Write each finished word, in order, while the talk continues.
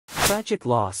Tragic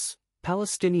loss: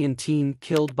 Palestinian teen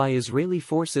killed by Israeli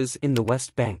forces in the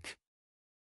West Bank.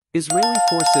 Israeli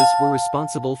forces were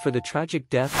responsible for the tragic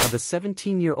death of a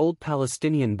 17-year-old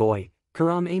Palestinian boy,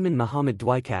 Karam Ayman Mohammed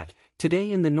Dwikat,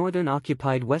 today in the northern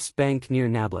occupied West Bank near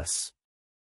Nablus.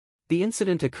 The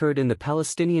incident occurred in the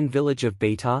Palestinian village of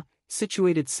Beita,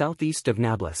 situated southeast of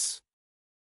Nablus.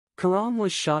 Karam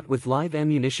was shot with live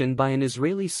ammunition by an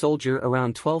Israeli soldier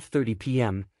around 12:30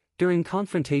 p.m., during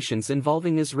confrontations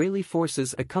involving Israeli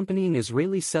forces accompanying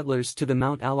Israeli settlers to the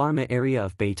Mount Al-Arma area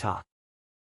of Beita.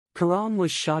 Karam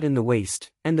was shot in the waist,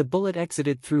 and the bullet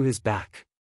exited through his back.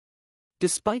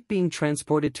 Despite being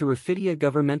transported to Rafidia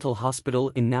Governmental Hospital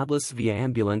in Nablus via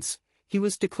ambulance, he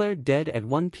was declared dead at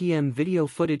 1 p.m. Video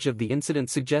footage of the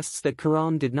incident suggests that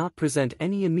Karam did not present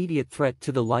any immediate threat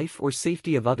to the life or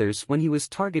safety of others when he was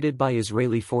targeted by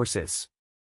Israeli forces.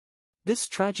 This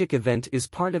tragic event is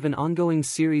part of an ongoing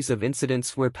series of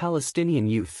incidents where Palestinian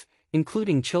youth,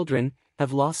 including children,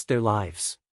 have lost their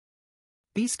lives.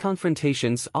 These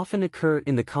confrontations often occur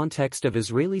in the context of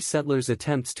Israeli settlers'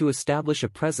 attempts to establish a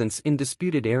presence in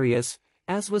disputed areas,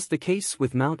 as was the case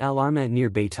with Mount Al-Arma near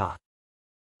Beita.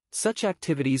 Such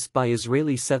activities by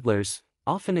Israeli settlers,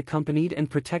 often accompanied and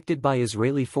protected by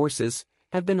Israeli forces,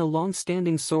 have been a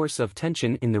long-standing source of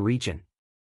tension in the region.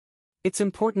 It's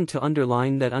important to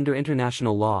underline that under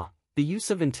international law, the use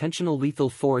of intentional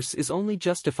lethal force is only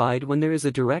justified when there is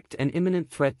a direct and imminent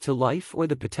threat to life or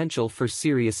the potential for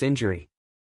serious injury.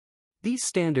 These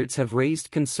standards have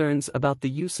raised concerns about the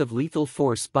use of lethal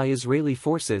force by Israeli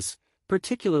forces,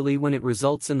 particularly when it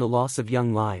results in the loss of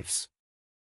young lives.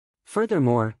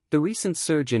 Furthermore, the recent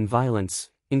surge in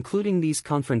violence, including these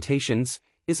confrontations,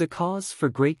 is a cause for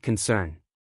great concern.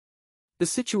 The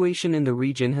situation in the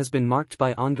region has been marked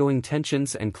by ongoing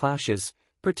tensions and clashes,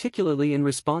 particularly in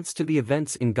response to the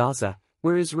events in Gaza,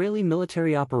 where Israeli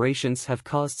military operations have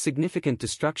caused significant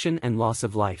destruction and loss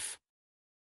of life.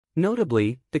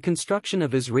 Notably, the construction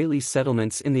of Israeli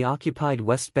settlements in the occupied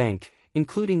West Bank,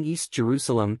 including East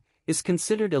Jerusalem, is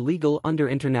considered illegal under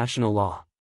international law.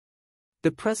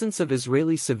 The presence of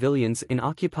Israeli civilians in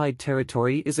occupied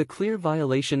territory is a clear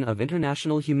violation of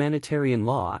international humanitarian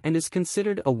law and is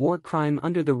considered a war crime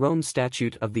under the Rome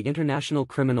Statute of the International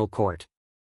Criminal Court.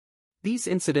 These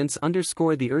incidents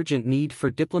underscore the urgent need for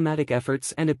diplomatic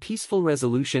efforts and a peaceful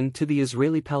resolution to the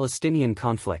Israeli-Palestinian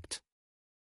conflict.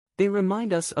 They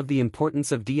remind us of the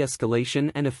importance of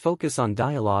de-escalation and a focus on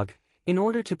dialogue, in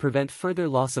order to prevent further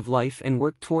loss of life and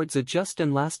work towards a just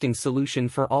and lasting solution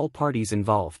for all parties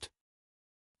involved.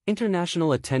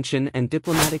 International attention and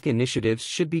diplomatic initiatives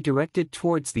should be directed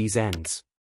towards these ends.